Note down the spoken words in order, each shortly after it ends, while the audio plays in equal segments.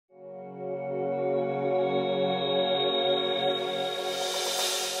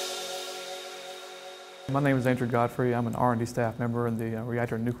My name is Godfrey. I'm an R&D staff member in the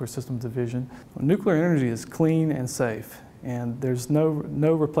Reactor and Nuclear Systems Division. Nuclear energy is clean and safe, and there's no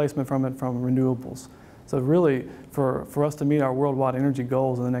replacement from it from renewables. So really, for us to meet our worldwide energy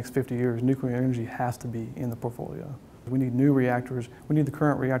goals in the next 50 years, nuclear energy has to be in the portfolio. We need new reactors. We need the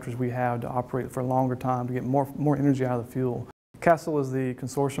current reactors we have to operate for a longer time to get more energy out of the fuel. CASL is the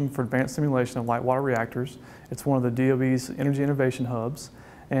Consortium for Advanced Simulation of Light Water Reactors. It's one of the DOE's energy innovation hubs.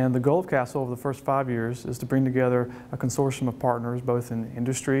 And the goal of CASL over the first 5 years is to bring together a consortium of partners, both in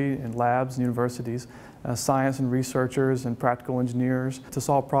industry, in labs and universities, science and researchers and practical engineers, to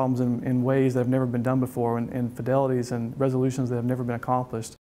solve problems in ways that have never been done before, and fidelities and resolutions that have never been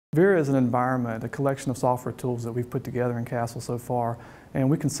accomplished. Vera is an environment, a collection of software tools that we've put together in CASL so far, and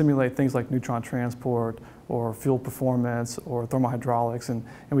we can simulate things like neutron transport or fuel performance or thermohydraulics, and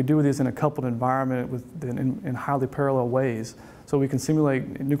we do this in a coupled environment in highly parallel ways. So we can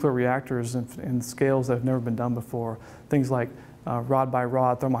simulate nuclear reactors in scales that have never been done before, things like rod by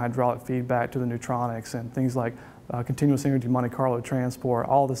rod thermohydraulic feedback to the neutronics, and things like continuous energy Monte Carlo transport,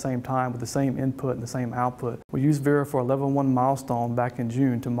 all at the same time with the same input and the same output. We used Vera for a level 1 milestone back in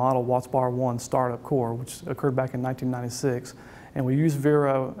June to model Watts Bar 1 startup core, which occurred back in 1996. And we used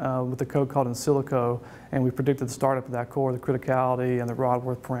Vera with a code called in silico, and we predicted the startup of that core, the criticality, and the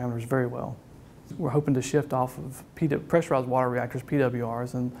Rodworth parameters very well. We're hoping to shift off of pressurized water reactors,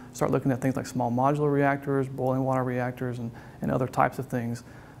 PWRs, and start looking at things like small modular reactors, boiling water reactors, and other types of things.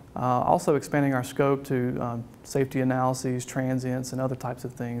 Also expanding our scope to safety analyses, transients, and other types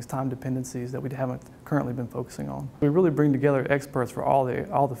of things, time dependencies that we haven't currently been focusing on. We really bring together experts for all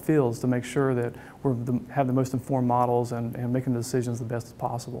the fields to make sure that we have the most informed models and making the decisions the best as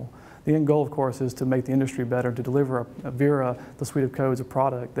possible. The end goal, of course, is to make the industry better, to deliver a Vera, the suite of codes, a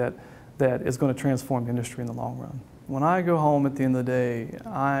product that is going to transform the industry in the long run. When I go home at the end of the day,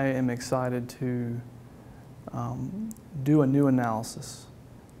 I am excited to do a new analysis,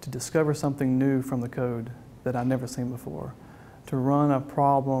 to discover something new from the code that I've never seen before, to run a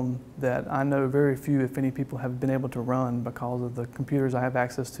problem that I know very few, if any, people have been able to run because of the computers I have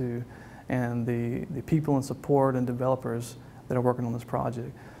access to and the people and support and developers that are working on this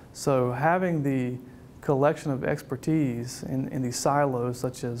project. So having the collection of expertise in these silos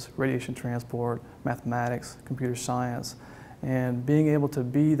such as radiation transport, mathematics, computer science, and being able to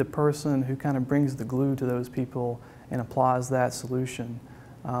be the person who kind of brings the glue to those people and applies that solution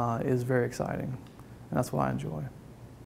is very exciting, and that's what I enjoy.